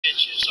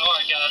pitches.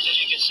 Alright guys, as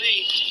you can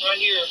see, right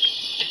here,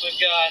 we've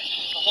got a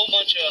whole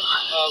bunch of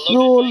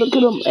look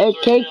at them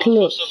AK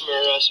clips. Most of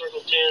them are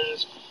circle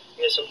 10s,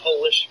 and some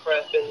Polish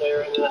crap in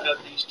there, and then I have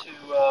these two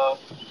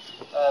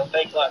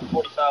Bakelite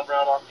 45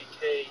 round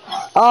RPK.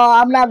 Oh,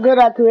 I'm not good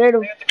at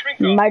creative.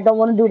 You might don't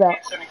want to do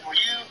that. For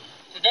you,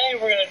 today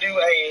we're going to do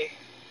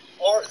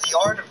the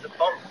art of the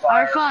bump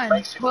fire.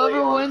 Alright, fine.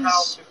 Whoever wins.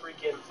 How to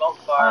freaking bump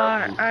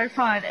fire. Alright,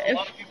 fine.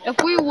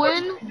 If we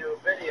win,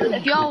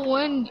 if y'all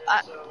win,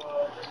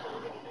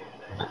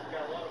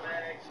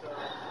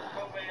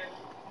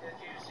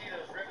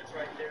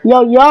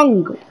 Yo,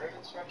 Young.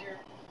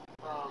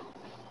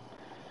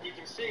 You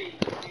can see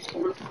these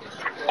are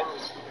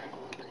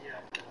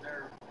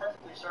they're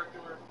perfectly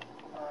circular.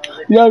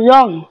 Yo,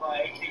 Young.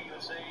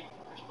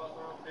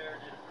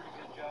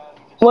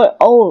 What?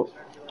 Oh.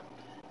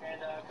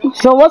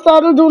 So what's the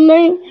other dude's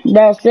name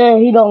that said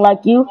he don't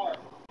like you?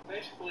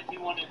 Basically, he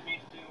wanted me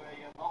to do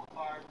a bump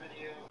fire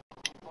video,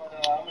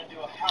 but I'm gonna do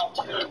a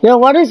how-to. Yo,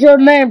 what is your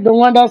name? The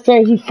one that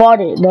said he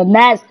farted, the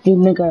nasty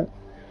nigga.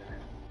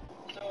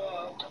 So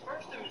the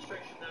first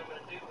demonstration that I'm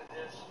gonna do with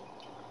this is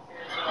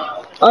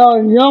Oh,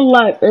 Young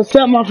like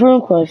accept my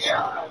friend request.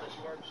 how this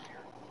works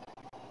here.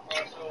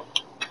 So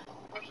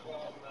first of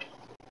all, I'm gonna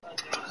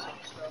undo some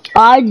stuff.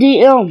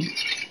 IDM.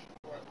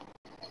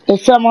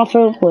 Accept my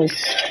friend request.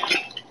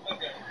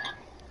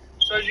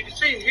 So as you can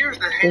see, here's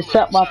the hammer.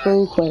 Accept my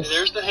friend request.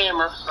 There's the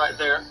hammer right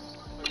there.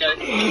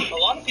 Okay. A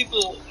lot of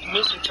people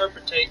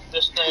misinterpret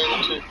this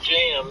thing to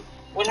jam.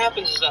 What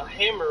happens is that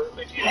hammer,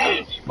 if you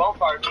bump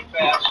fire too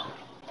fast,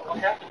 what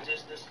happens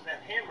is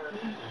that hammer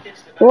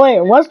hits the.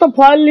 Wait, what's the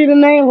party leader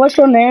name? What's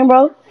your name,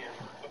 bro?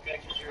 Okay,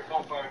 because you're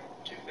bump firing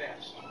too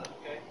fast.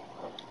 Okay.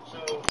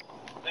 So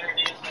there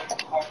it is. That's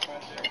the part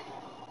right there.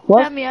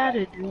 What? Let me at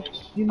it, dude.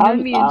 You know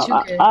me in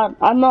 2K.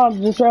 I know.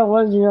 I'm just saying,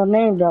 what's your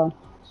name, though?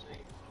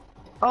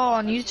 Oh,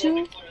 on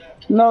YouTube?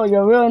 No,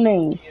 your real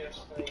name.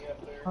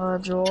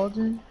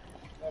 Jordan.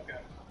 Okay.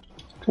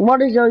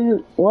 What is your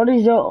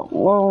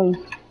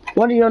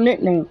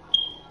nickname?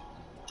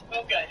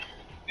 Okay.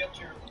 Got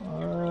your.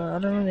 I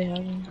don't really have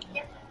one.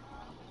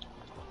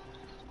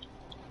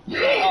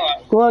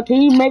 Alright. Well,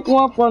 can you make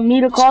one for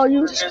me to call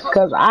you?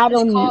 Cause I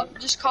don't.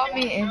 Just call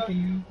me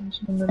Anthony.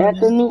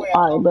 Anthony.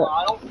 Alright, but.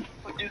 I don't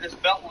do this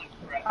belt loop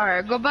crap.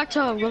 Alright, go back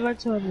to him, bro.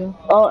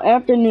 Oh,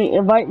 Anthony,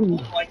 invite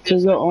me to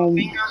your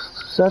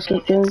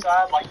session thing.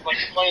 Inside, like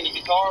you're playing the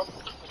guitar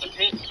with a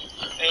pick,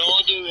 and all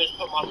I do is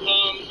put my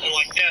thumb and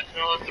like that,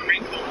 and I'll have the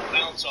recoil and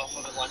bounce off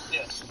of it like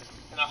this.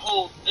 And I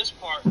hold this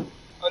part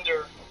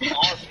under the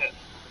armpit.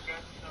 Okay?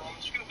 Now I'm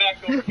just gonna back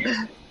over here, and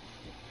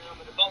I'm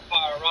gonna bump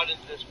fire right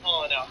into this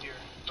pond out here.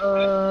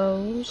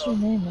 What's your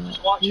name, man?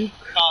 Just watch it.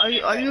 Are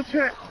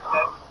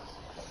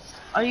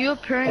you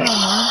appearing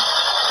online?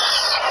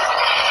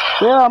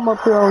 Yeah, I'm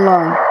up here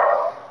online.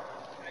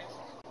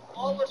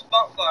 All this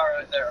bump fire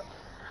right there.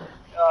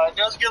 It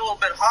does get a little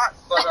bit hot,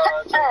 but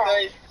it's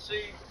okay. As you can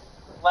see,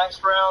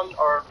 last round,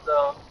 or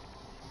the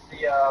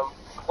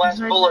last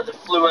bullet that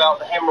flew out,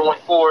 the hammer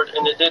went forward,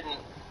 and it didn't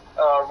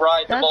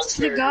ride the bolt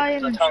carrier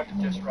because I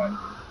timed it just right.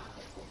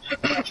 I'm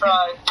going to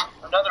try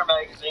another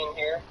magazine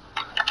here.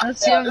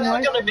 That's Now, Young this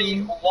Life is going to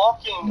be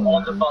walking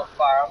on the bump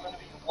fire. I'm going to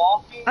be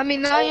walking I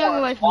mean, not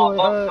Young Life on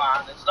Boy. bump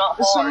fire. It's not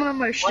hard. Someone on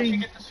my Once stream. you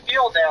get the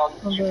skill down,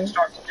 you can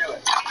start to do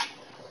it.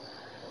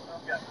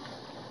 Okay.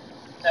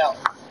 Now,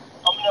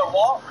 I'm going to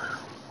walk.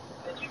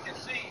 As you can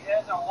see,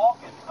 as I'm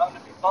walking, I'm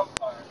going to be bump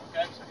firing.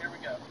 Okay, so here we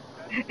go.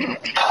 Okay.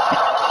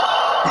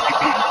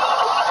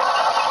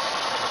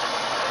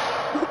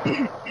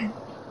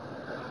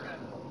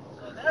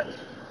 So that's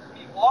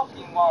me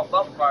walking while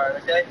bump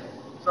firing. Okay.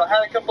 So I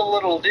had a couple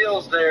little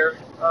deals there.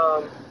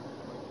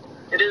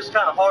 It is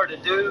kind of hard to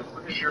do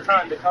because you're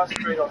trying to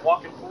concentrate on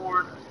walking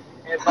forward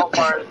and bump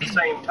firing at the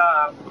same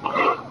time.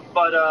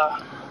 But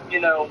you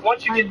know,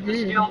 once you get the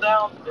skill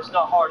down, it's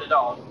not hard at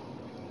all.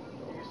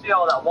 You see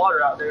all that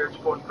water out there, it's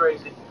going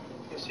crazy. You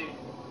can see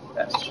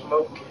that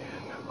smoke.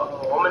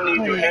 Oh, I'm gonna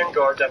need new hand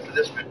guards after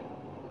this video.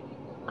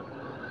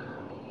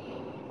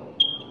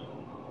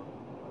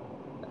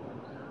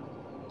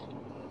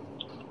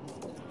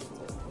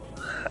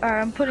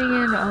 Alright, I'm putting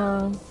in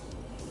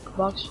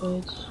box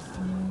trades.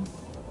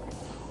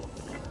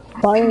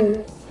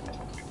 Fine.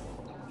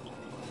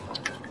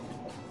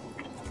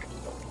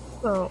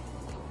 So,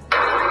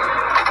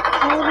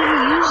 how do we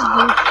use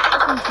this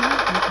fucking thing?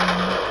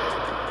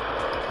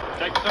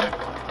 Take your time.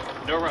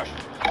 No rush.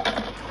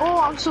 Oh,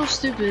 I'm so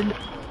stupid.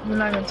 We're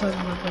not gonna talk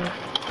about that.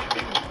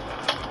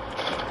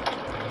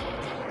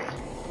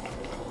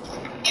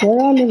 Where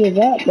y'all niggas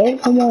at, bro?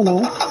 Come on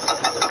now.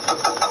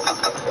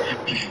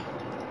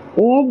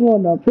 Oh, I'm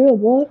going up here,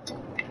 boy.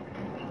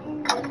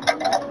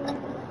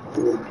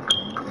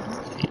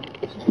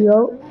 Yo.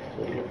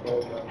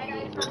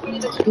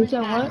 You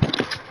said what?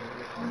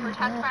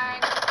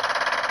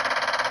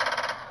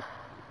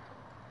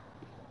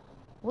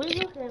 What is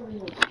your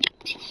favorite?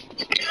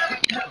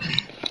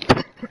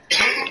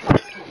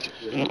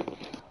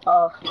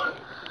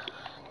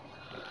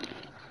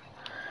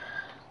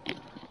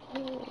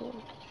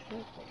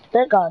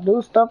 They got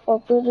new stuff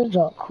up in the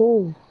joint.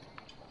 Cool.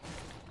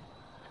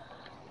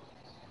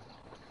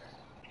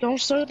 Don't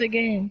start the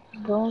game.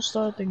 Don't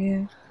start the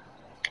game.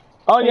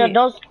 Oh yeah, Wait.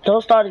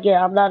 don't start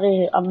again. I'm not in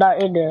here. I'm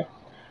not in there.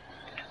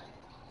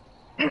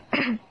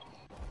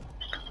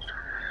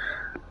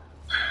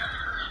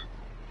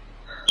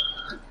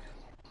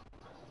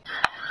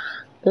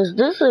 Is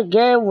this a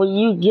game when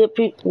you get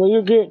when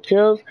you get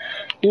kills,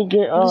 you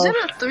get Is it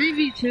a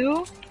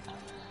 3v2?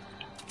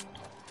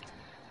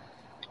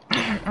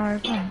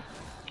 Alright, fine.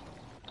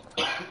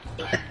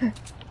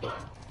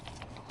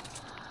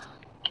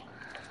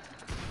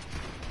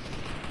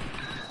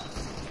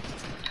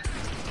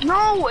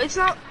 No, it's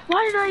not.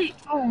 Why did I?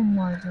 Oh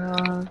my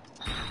god.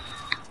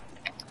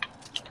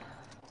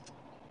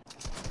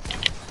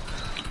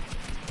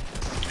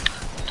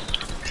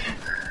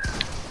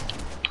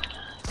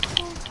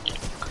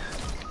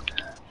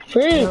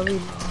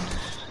 freak.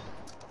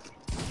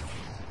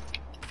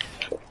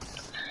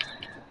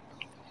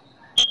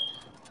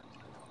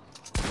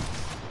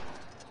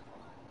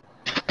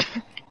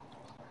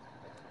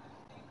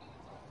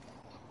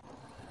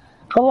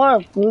 Come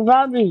on,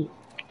 revive me.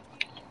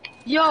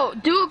 Yo,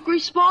 Duke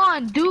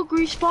respawn! Duke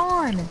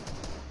respawn!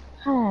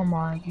 Oh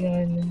my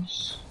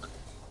goodness.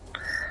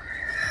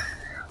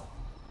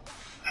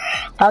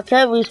 I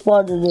can't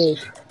respawn to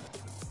this.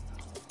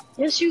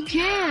 Yes, you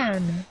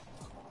can.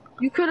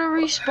 You could have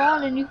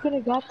respawned and you could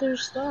have got their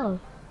stuff.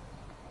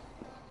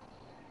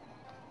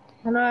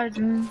 Hello,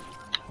 Adrian.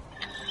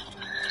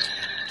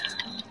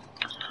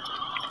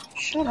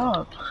 Shut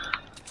up.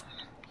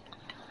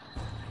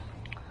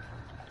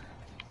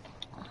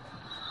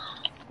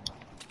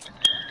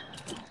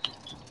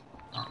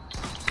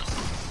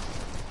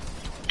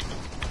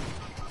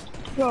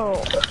 Bro,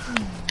 oh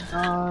my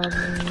god,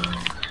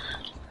 man.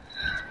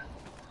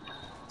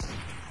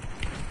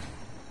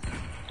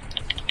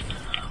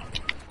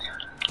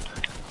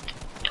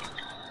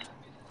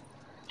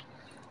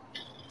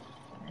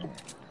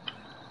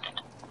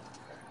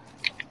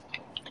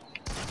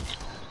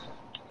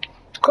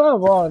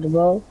 Come on,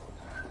 bro.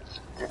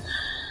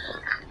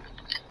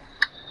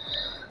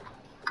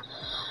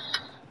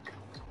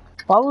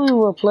 Why we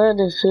were playing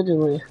this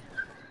anyway?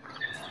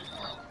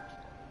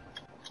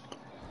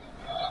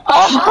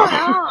 Shut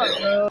up,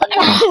 bro.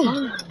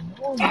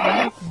 Oh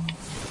my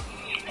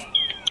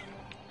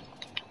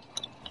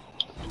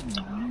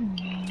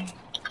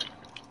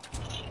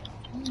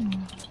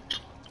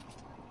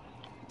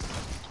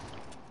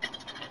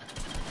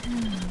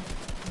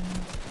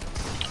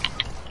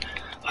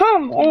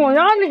Oh,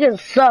 y'all niggas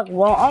suck,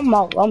 bro. I'm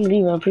out. I'm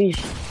leaving. Peace.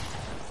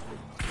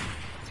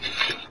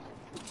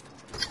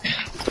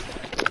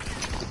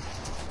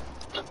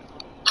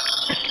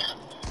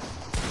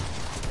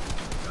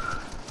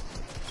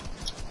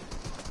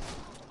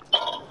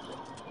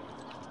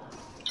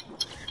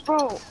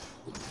 Bro.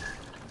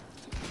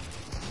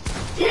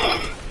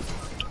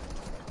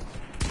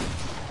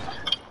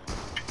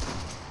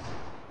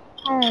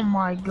 Oh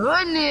my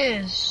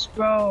goodness,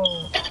 bro.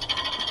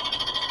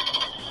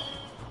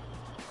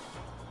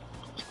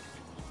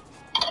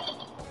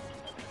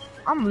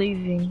 I'm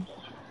leaving.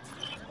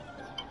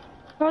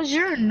 Cause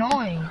you're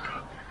annoying.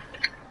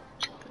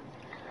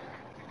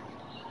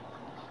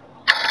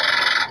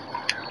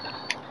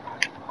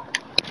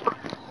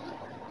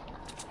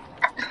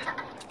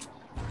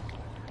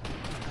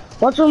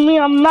 What you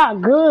mean I'm not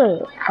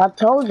good? I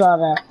told y'all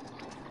that.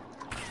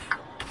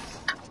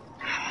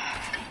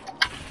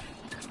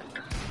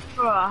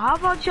 Bro, how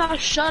about y'all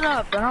shut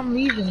up and I'm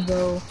leaving,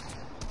 bro.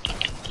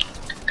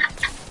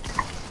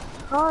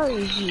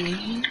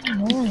 Crazy.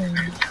 Annoying.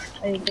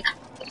 Like,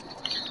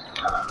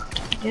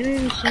 get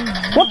in some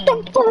What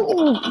the fuck?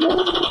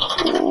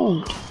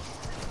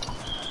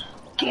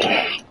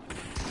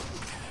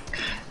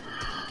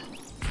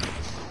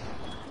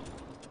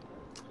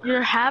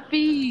 You're happy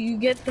you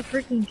get the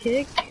freaking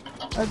kick?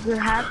 Like, you're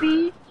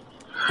happy?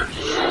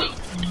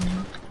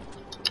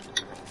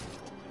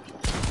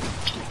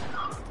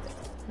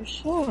 You're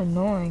so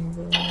annoying,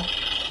 bro.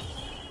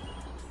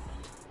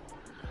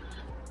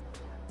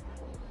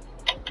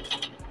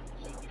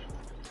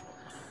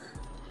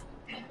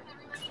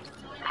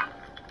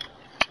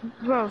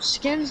 Bro,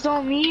 skins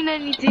don't mean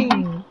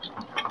anything.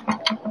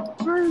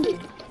 True.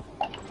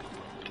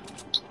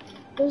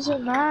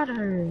 Doesn't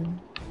matter.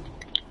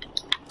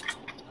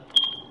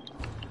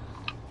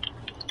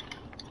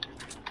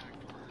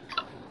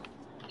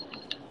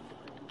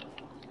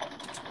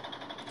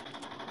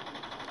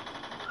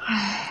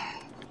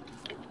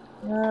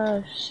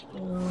 Yes,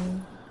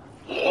 bro.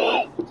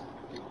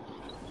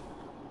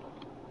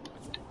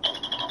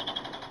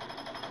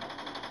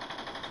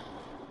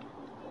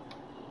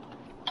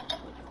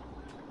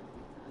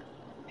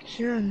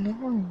 You're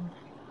annoying.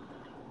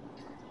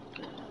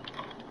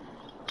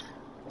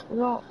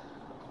 Well,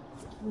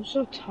 you're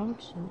so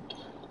toxic.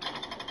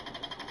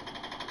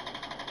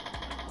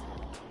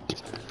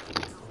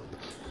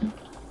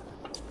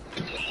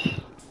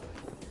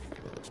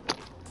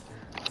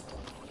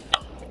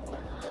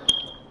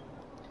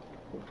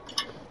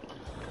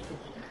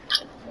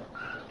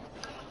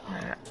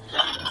 Alright.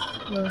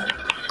 Well,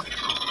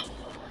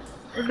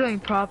 We're doing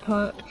prop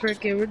hunt.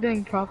 Frick it. We're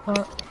doing prop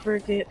hunt.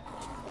 Frick it.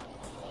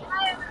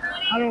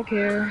 I don't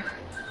care.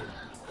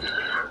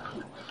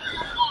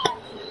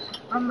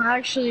 I'm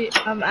actually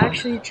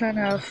trying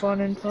to have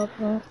fun in prop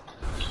hunt.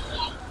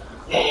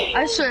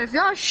 I swear, if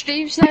y'all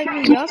stream snag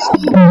me, y'all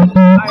some.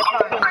 Alright,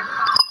 fine.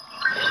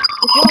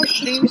 If y'all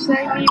stream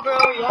snag me, bro,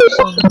 y'all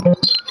some.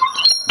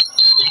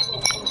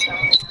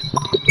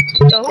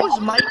 Yo, whose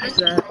mic is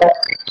that?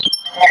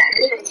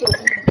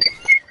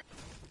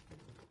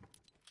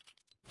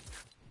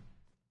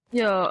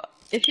 Yo,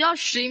 if y'all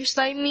stream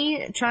snipe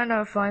me, trying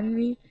to find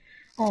me,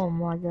 oh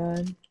my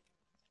god.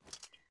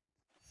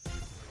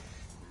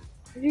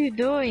 What are you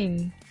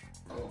doing?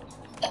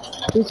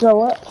 You said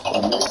what?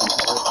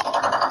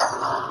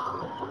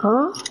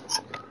 Huh?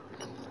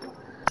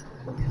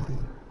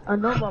 I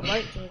know my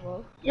mic came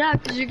off. Yeah,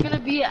 cause you're gonna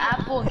be at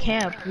Apple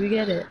Camp, we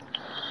get it.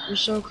 You're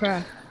so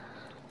cracked.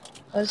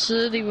 That's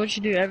literally what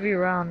you do every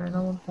round and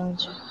no one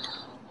finds you.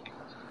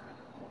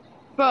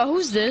 Bro,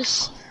 who's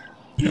this?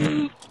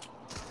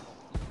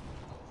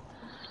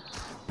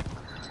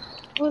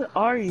 What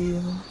are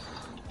you?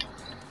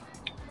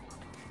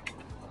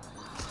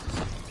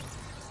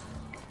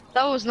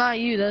 That was not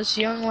you, that's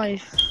Young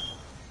Life.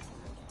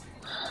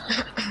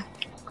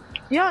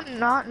 Y'all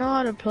not know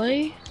how to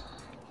play?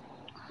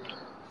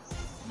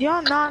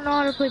 Y'all not know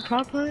how to play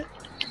prop hunt?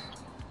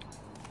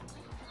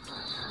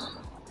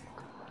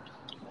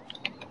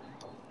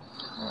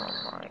 Oh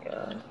my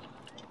god.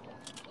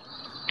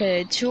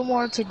 Okay, 2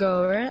 more to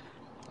go, right?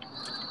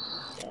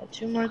 Yeah,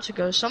 2 more to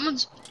go.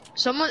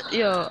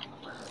 Yo,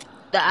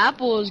 the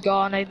apple is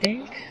gone, I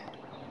think.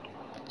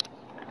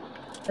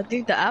 I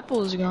think the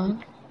apple is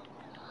gone.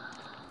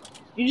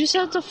 You just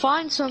have to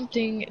find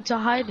something to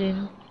hide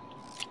in.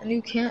 And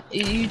you camp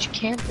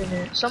in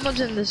it. Someone's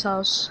in this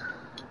house.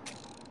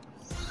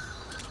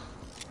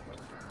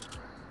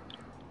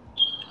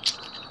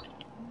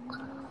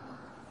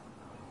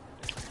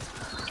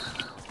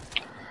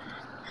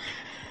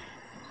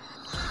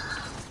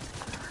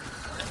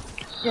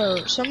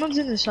 Yo, someone's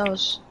in this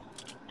house.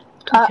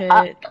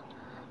 Okay.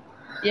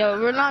 Yo,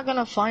 we're not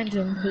gonna find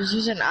him because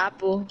he's an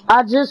apple.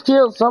 I just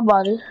killed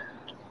somebody.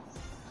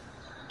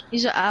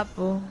 He's an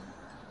apple.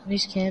 And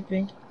he's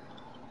camping.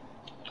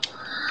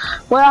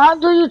 Well, how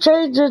do you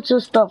change it to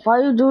stuff?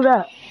 How you do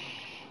that?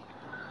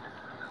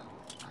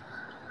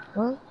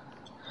 What?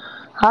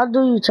 How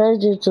do you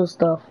change it to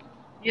stuff?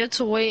 You have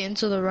to wait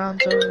until the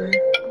round's over.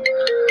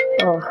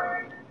 Oh.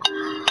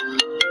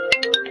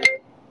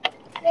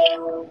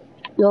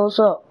 Yo, what's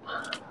up?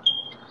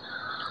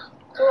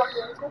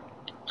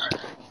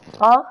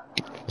 Huh?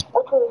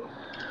 Okay.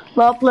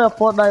 No, I'm playing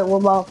Fortnite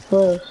with my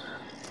friends.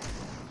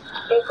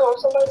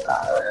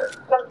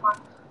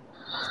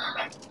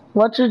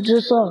 What you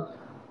just saw?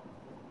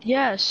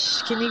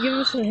 Yes, can you give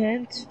us a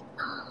hint?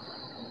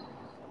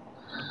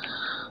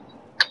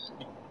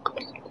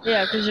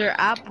 Yeah, because you're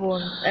apple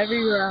in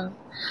every round.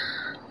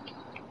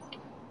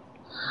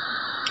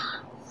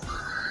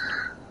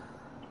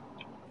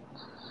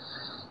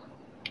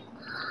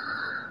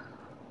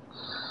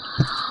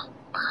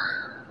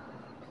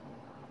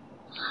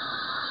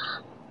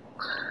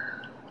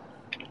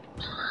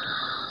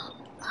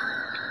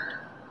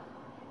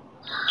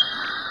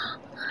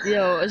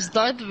 Yo, is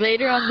Darth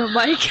Vader on the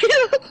mic?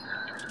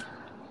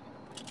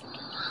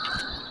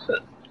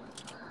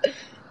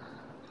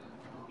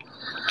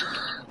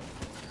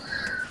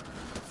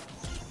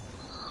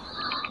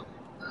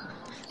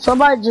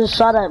 Somebody just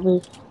shot at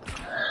me.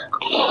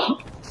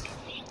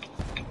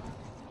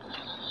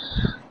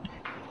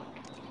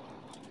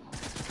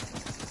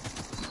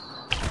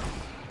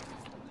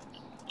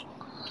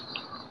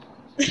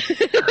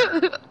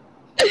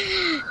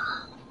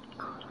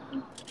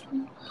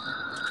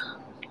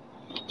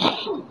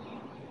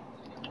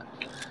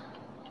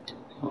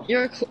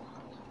 You're okay.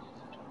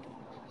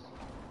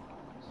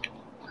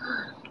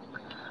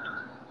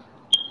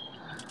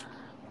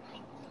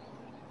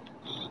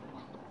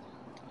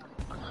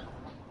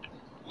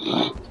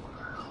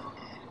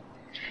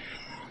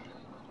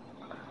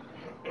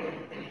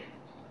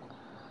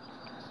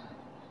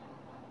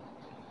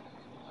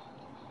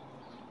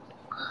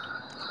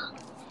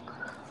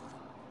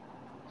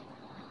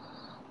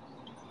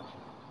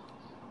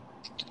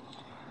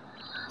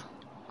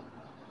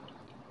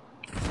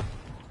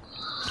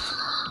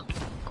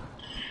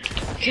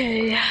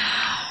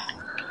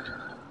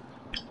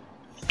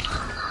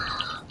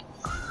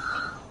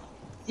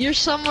 You're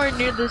somewhere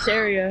near this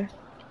area.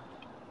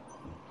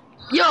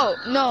 Yo,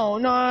 no.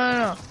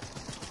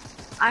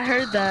 I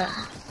heard that.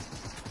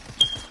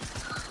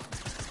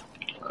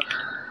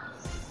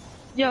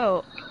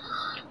 Yo.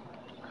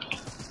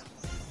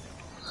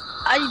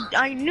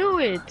 I knew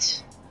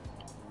it.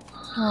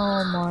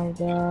 Oh my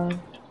god.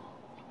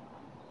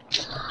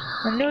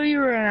 I knew you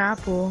were an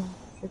apple.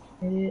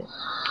 Freaking idiot.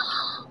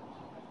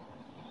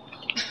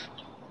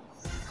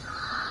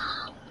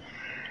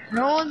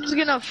 No one's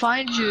gonna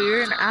find you.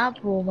 You're an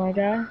apple, my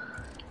guy.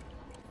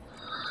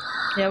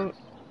 Yeah.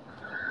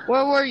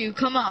 Where were you?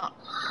 Come out.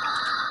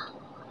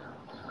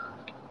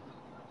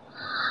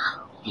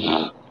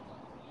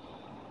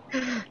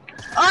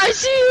 I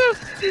see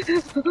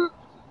you!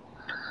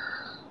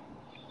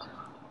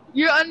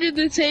 You're under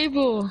the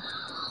table.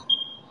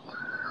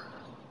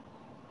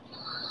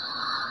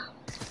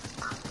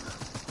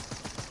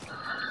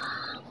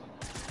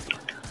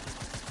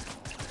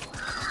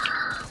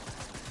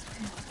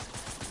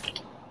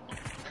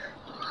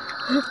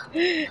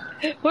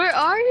 Where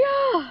are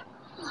ya?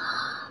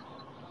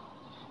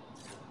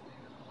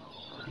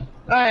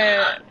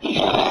 Alright.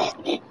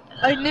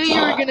 I knew you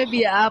were gonna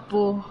be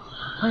Apple.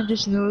 I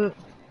just knew it.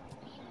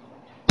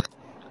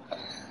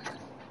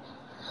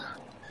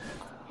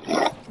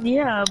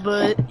 Yeah,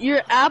 but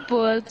you're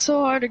Apple, it's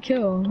so hard to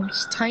kill.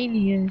 It's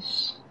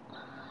tiny-ish.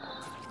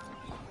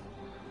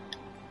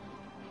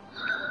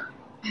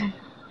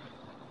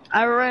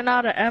 I ran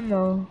out of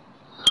ammo.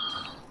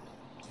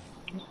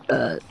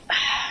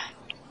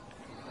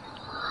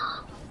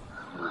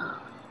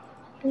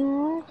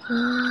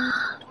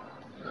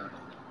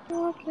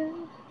 Okay.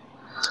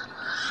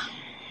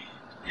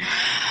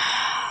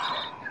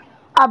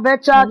 I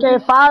bet y'all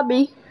can't find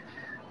me.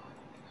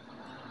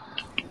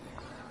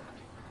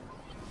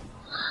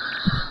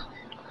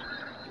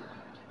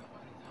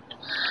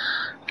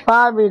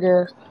 Find me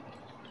there.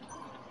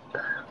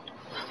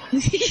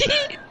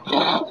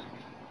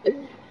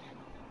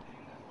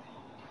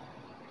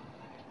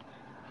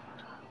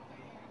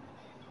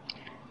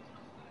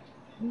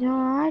 No,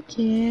 I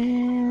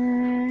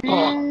can't.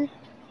 No,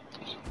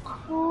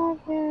 I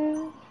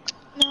can't.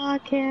 No, I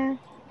can't.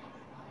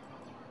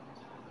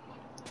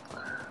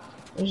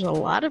 There's a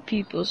lot of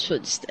people's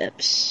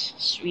footsteps,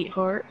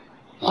 sweetheart.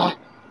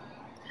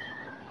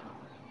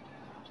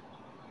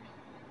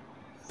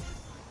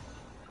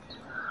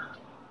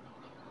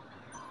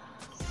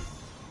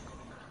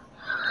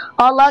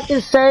 All I can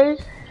say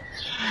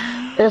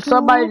is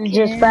somebody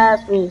just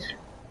passed me.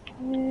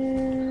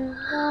 No,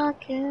 I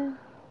can't.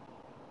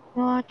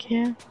 No, I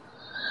can't.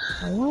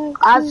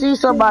 I see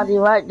somebody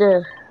right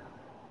there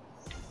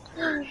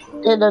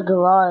in the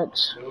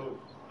garage.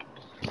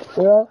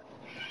 Yeah.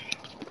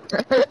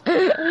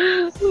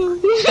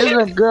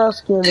 It's a girl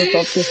skin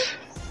or something.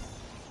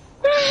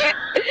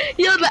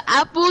 Yo, the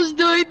apple's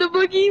doing the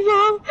boogie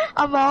bomb.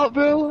 I'm out,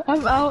 bro.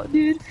 I'm out,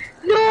 dude.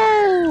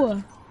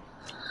 No!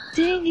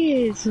 Dang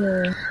it.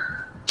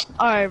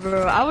 Alright,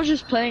 bro. I was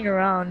just playing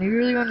around. You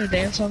really want to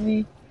dance on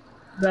me?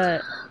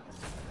 But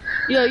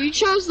yo, you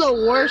chose the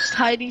worst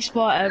hiding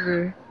spot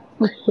ever.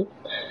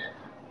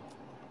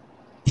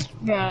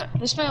 Yeah,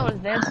 this man was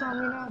dancing on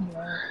me now,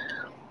 bro.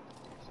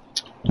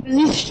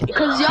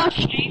 Cause y'all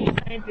stream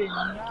sniping.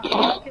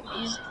 Y'all can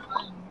easily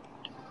find me.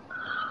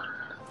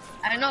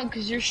 I know,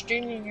 cause you're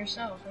streaming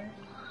yourself, right?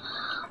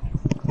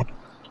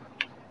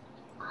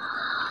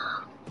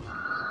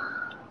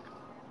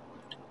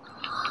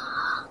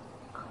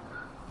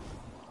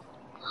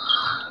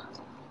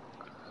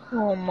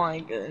 Oh my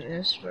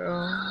goodness,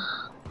 bro.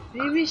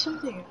 Maybe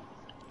something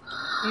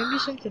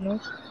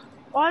else.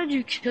 Why did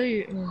you kill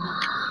your...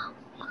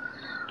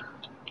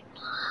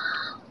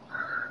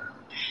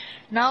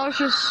 Now it's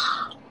just...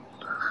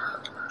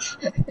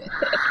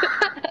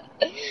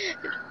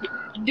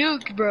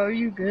 Duke, bro,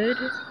 you good?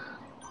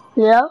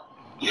 Yeah.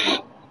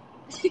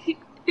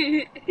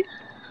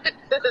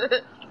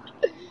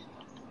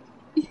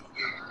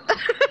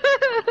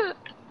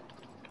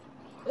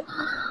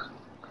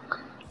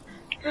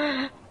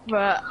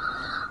 But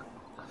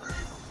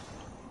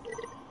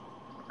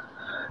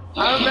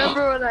I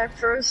remember when I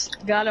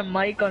first got a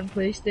mic on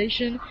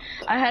PlayStation,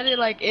 I had it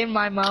like in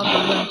my mouth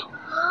and like,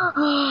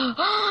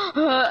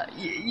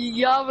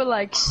 y'all were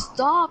like,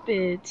 stop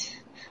it.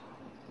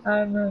 I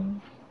don't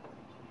know.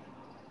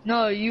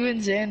 No, you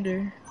and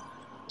Xander.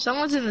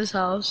 Someone's in this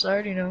house, I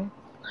already know.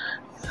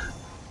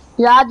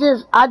 Yeah,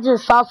 I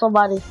just saw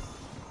somebody.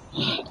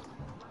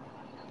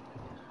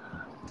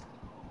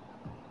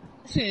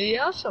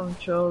 Y'all some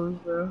trolls,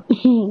 bro.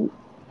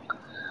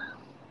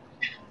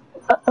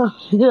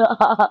 Yeah.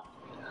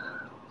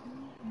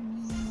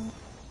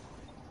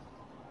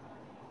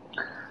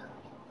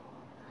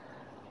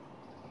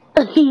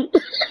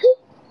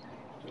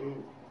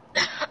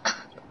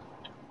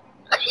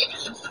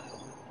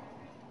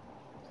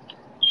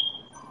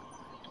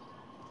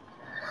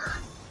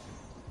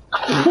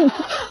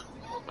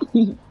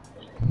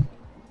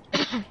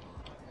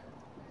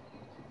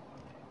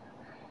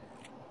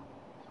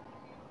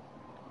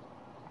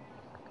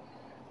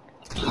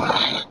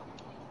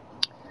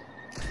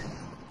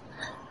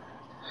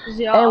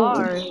 Y'all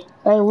are.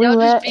 And we Y'all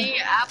ran, just being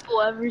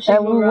Apple every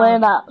single we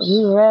round.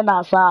 ran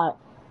outside.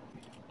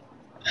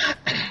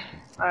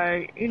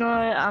 Alright, you know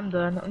what? I'm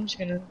done. I'm just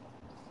gonna...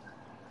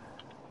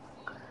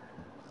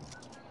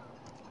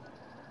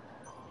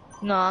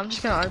 No, I'm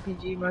just gonna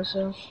RPG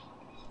myself.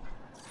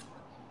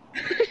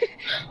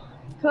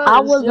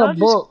 I was a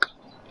book.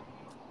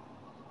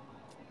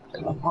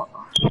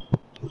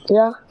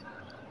 Yeah.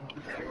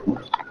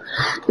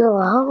 Yo,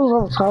 how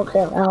was I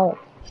talking out?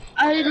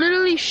 I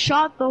literally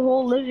shot the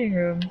whole living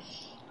room.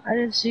 I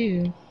didn't see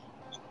you.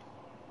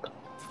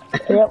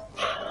 Yep.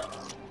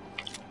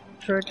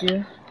 Trick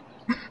you.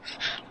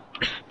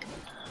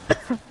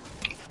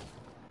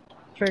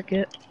 frick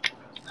it.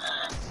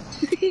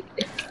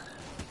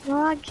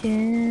 No, I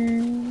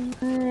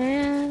can't.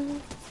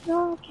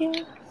 No, I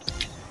can't.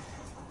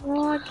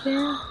 No, I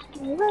can't.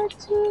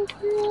 Let you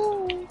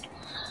go.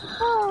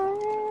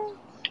 Oh,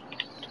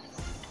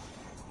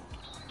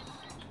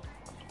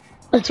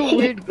 it's a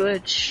weird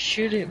glitch.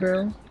 Shoot it,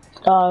 bro.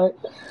 Alright.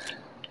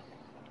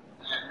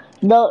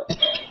 No,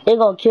 it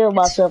gonna kill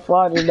myself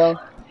already though.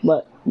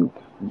 But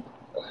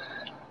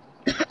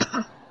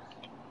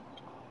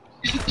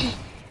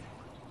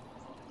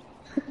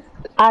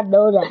I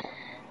know that.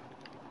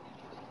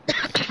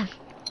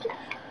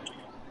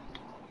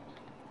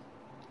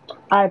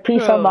 Alright,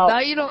 peace. I'm Bro, out.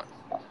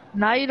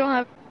 now you don't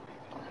have.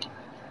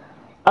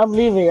 I'm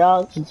leaving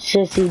y'all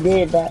since he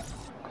did that.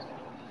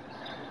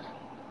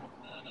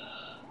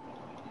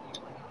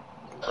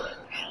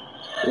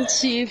 Let's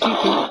see if you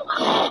can.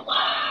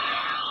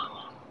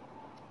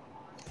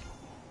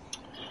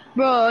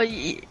 Bro,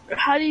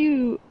 how do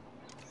you?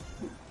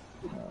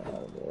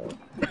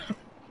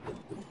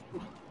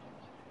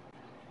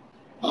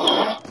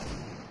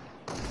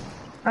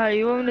 Alright,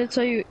 you want me to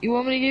tell you? You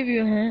want me to give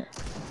you a hint?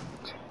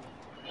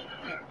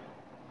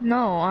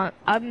 No,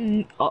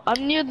 I'm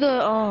near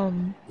the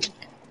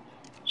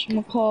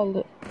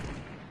whatchamacallit.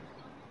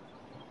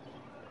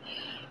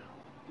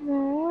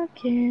 No, I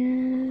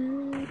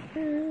can't.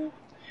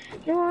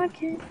 No, I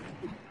can't.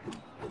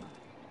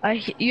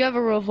 You have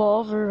a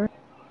revolver.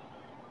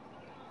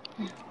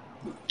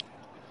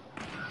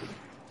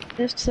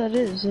 Yes, that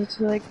is. It's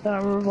like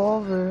that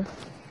revolver.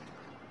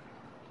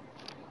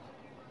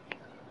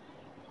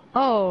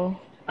 Oh,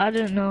 I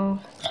didn't know.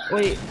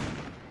 Wait,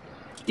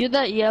 you're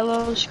that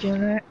yellow skin,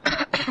 right?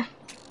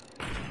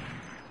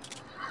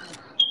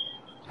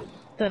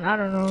 Then I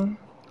don't know.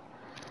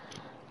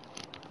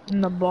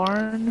 In the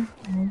barn.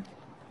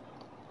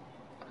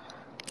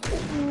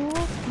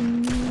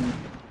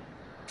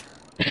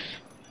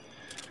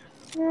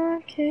 No,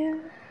 I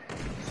can't.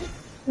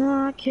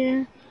 No, I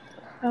can't.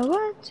 I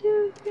want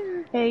to.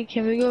 Hey,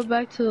 can we go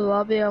back to the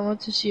lobby? I want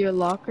to see your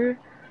locker.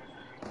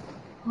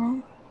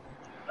 Huh?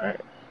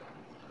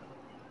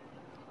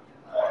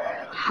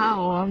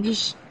 How? I'm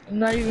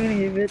not even gonna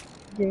give it.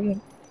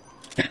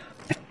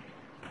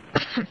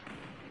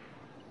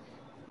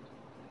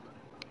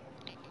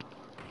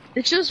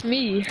 It's just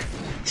me.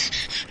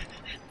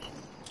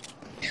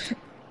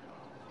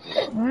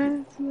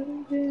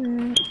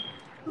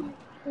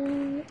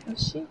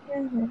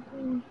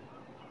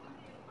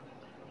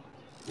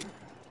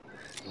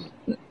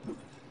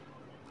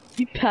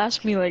 You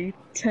passed me like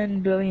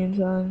 10 billion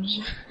times.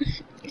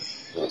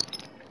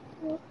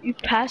 You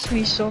passed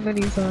me so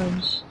many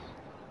times.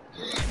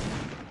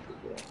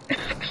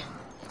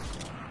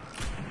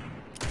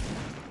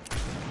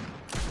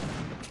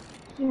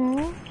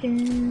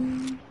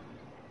 Okay.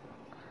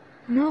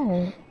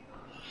 No.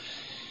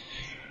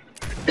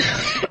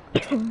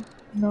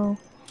 No.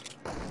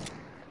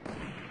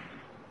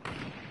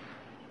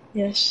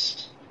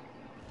 Yes.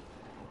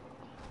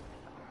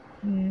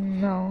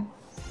 No.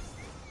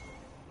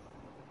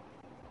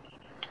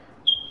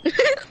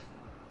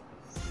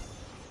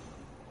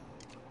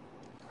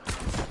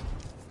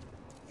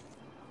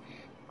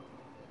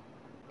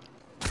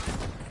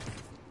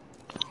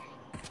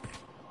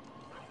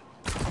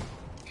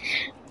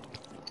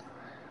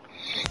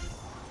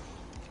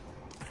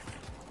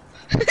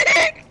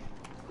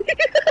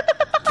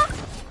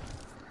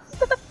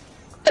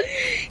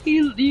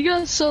 You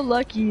got so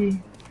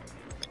lucky.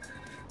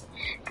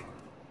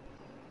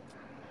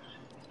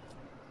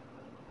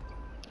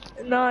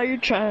 No, you're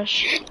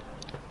trash.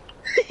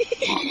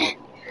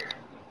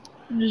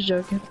 I'm just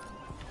joking.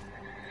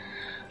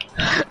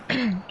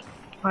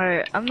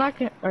 Alright, I'm not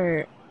gonna.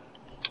 Alright.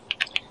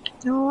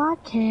 No, I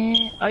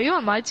can't. Are you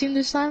on my team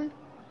this time?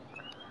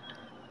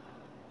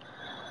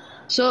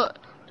 So,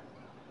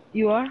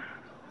 you are?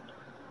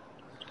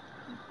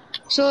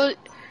 So,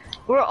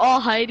 we're all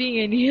hiding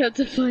and you have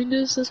to find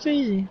us? That's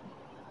crazy.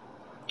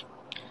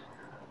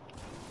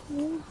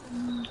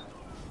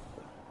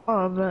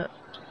 Oh, but.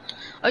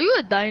 Are you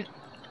a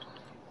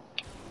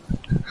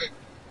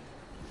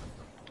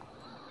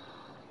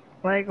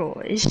like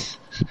always.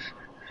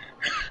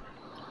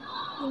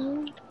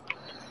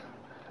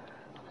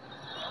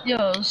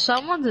 Yo,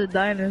 someone's a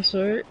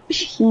dinosaur.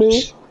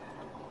 Me?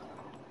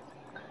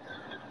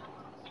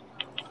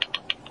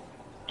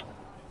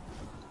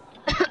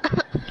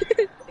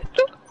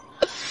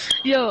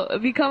 Yo,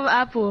 become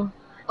Apple.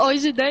 Oh,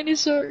 he's a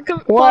dinosaur.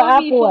 Come, What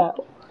follow me. Apple at?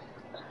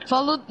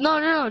 Follow.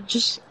 No.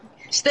 Just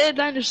stay a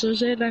dinosaur.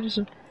 Stay a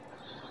dinosaur.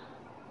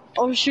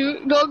 Oh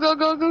shoot! Go.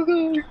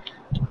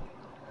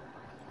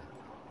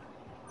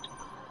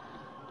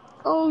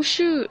 Oh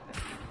shoot!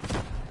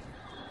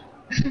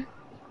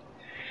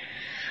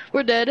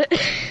 We're dead.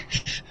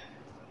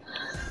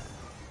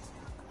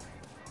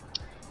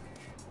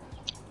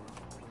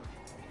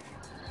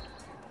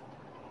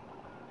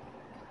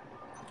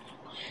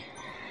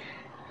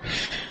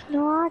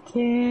 No, I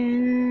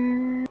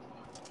can't.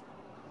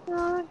 No,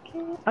 I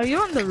can't. Are you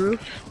on the roof?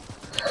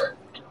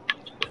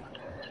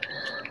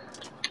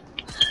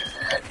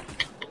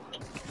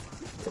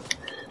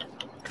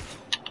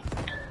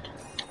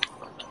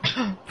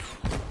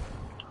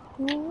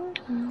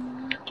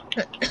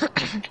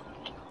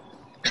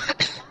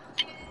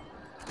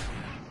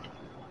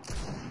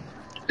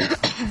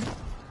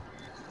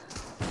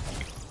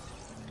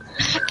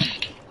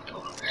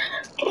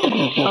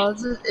 Oh,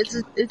 it's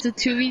a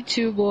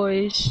 2v2,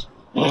 boys.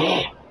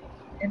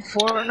 In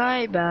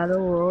Fortnite Battle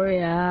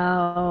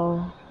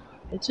Royale.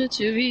 It's a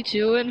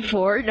 2v2 in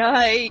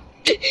Fortnite.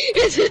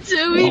 It's a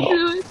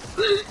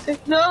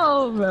 2v2.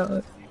 No,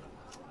 bro.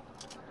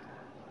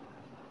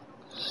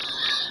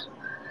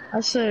 I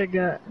swear to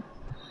God.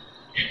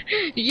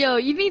 Yo,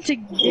 you need to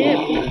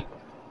dip.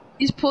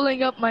 He's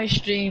pulling up my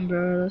stream,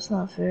 bro. That's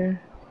not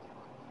fair.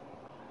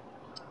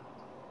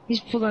 He's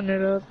pulling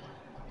it up.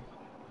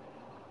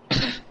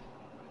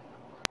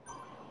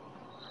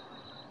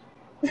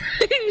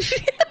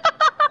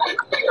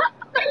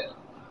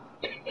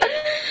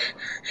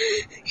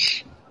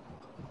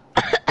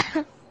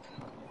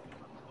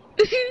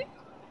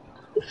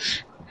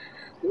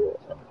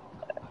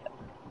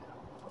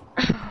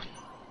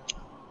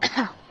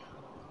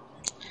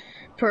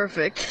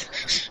 Perfect.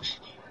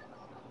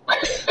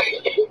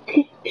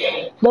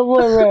 The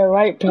boy ran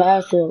right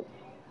past him.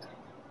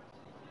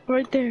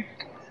 Right there.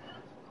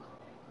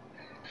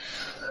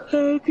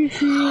 I can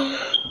see it.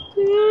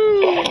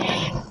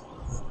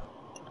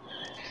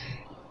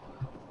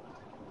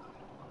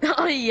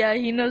 Oh yeah,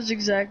 he knows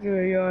exactly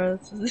where you are.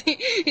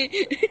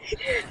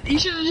 You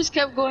should have just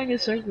kept going in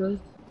circles.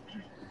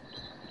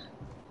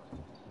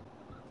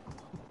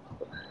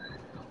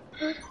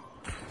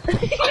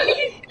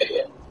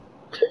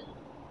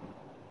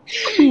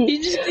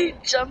 You just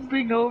keep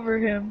jumping over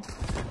him.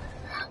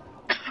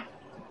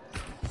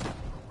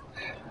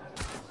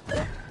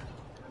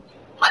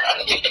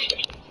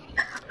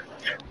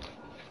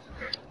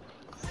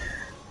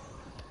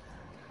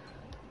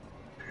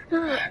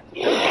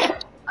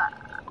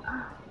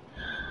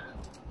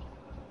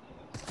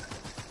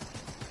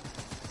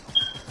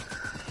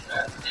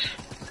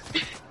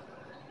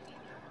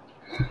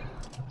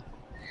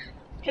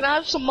 Can I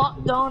have some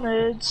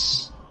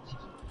McDonald's?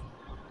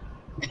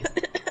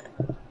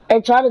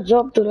 Hey, try to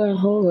jump through that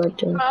hole right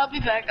there. I'll be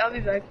back, I'll be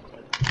back.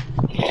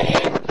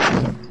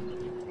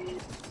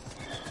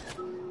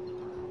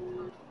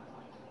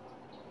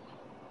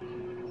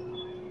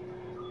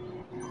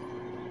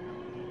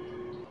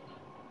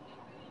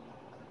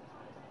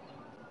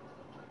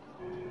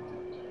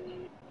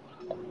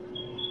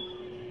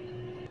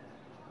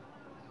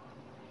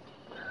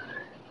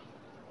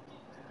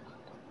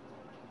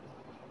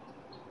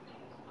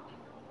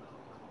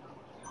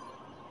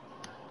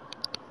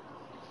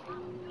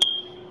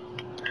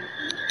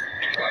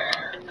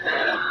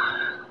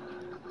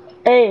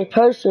 Hey,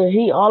 person,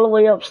 he all the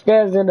way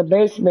upstairs in the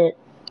basement.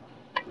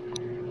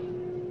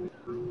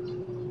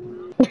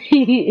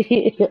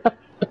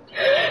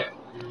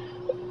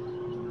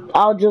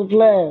 I'll just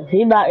play.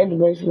 He not in the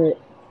basement.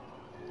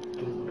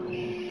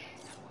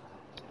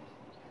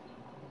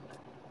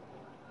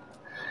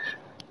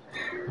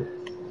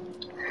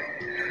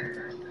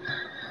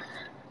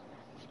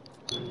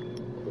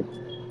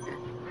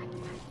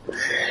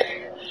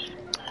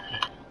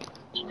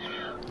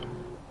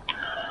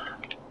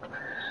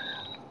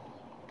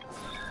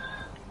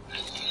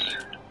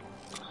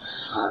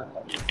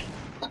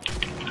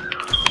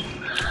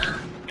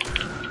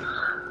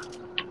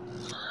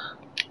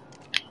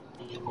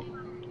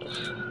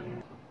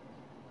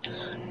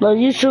 No,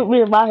 you shoot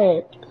me in my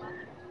head.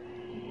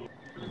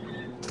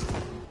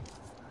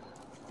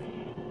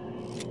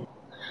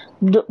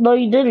 No,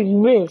 you didn't. You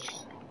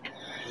missed.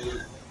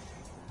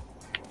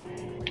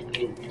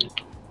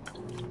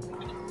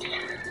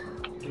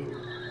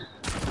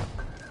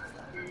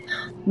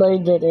 No, you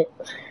didn't.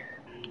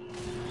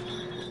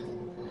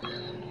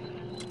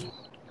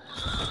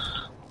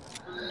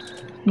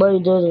 No, you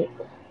didn't.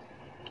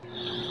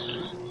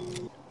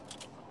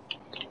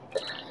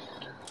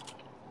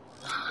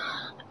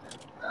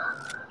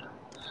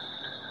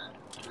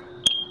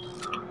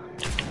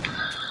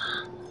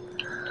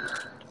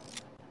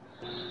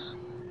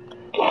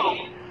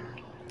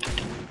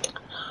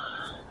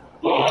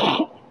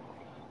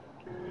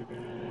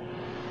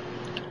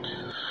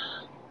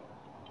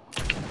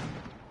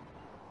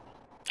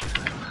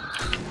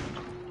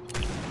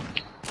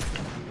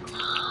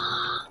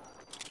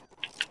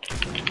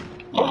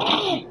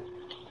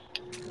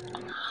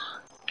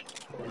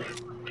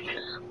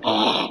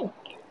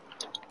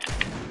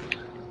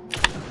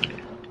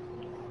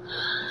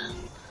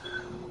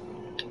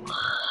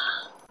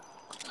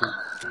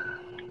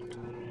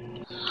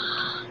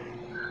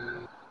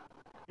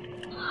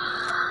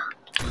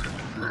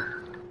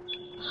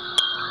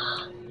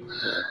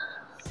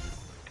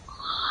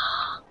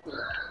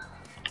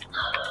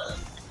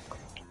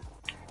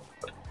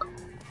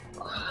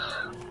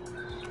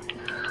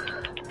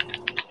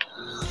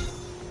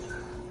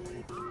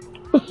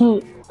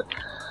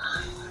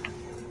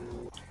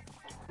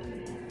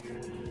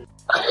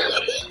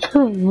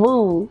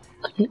 Move.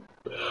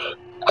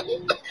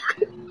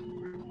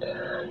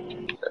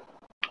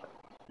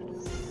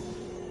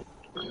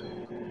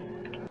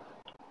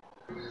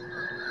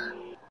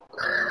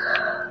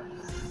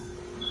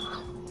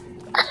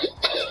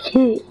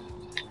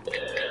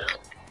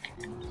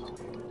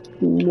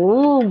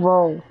 Move,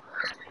 bro.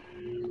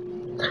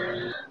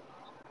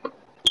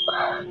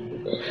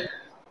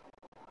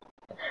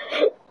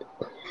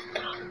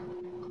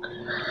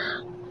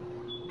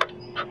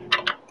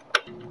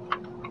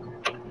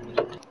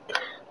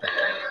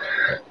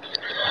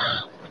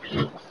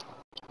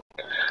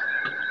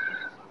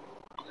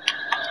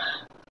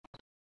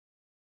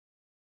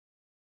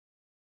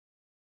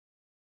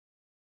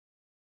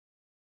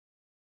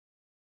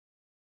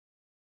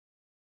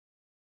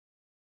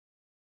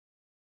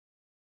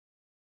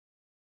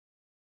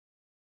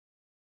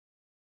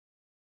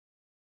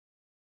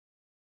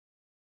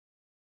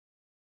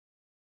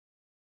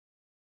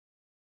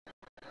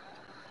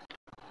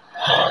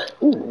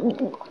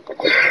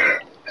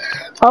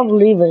 I'm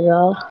leaving,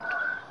 y'all.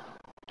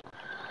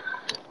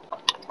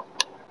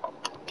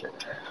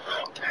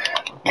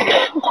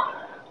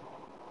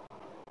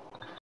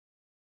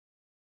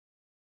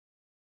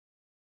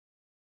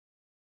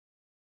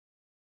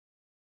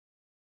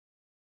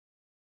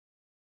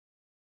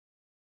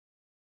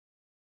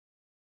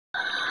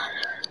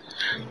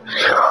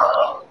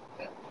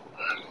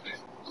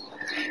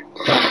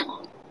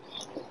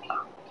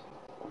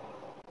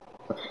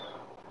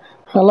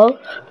 Hello?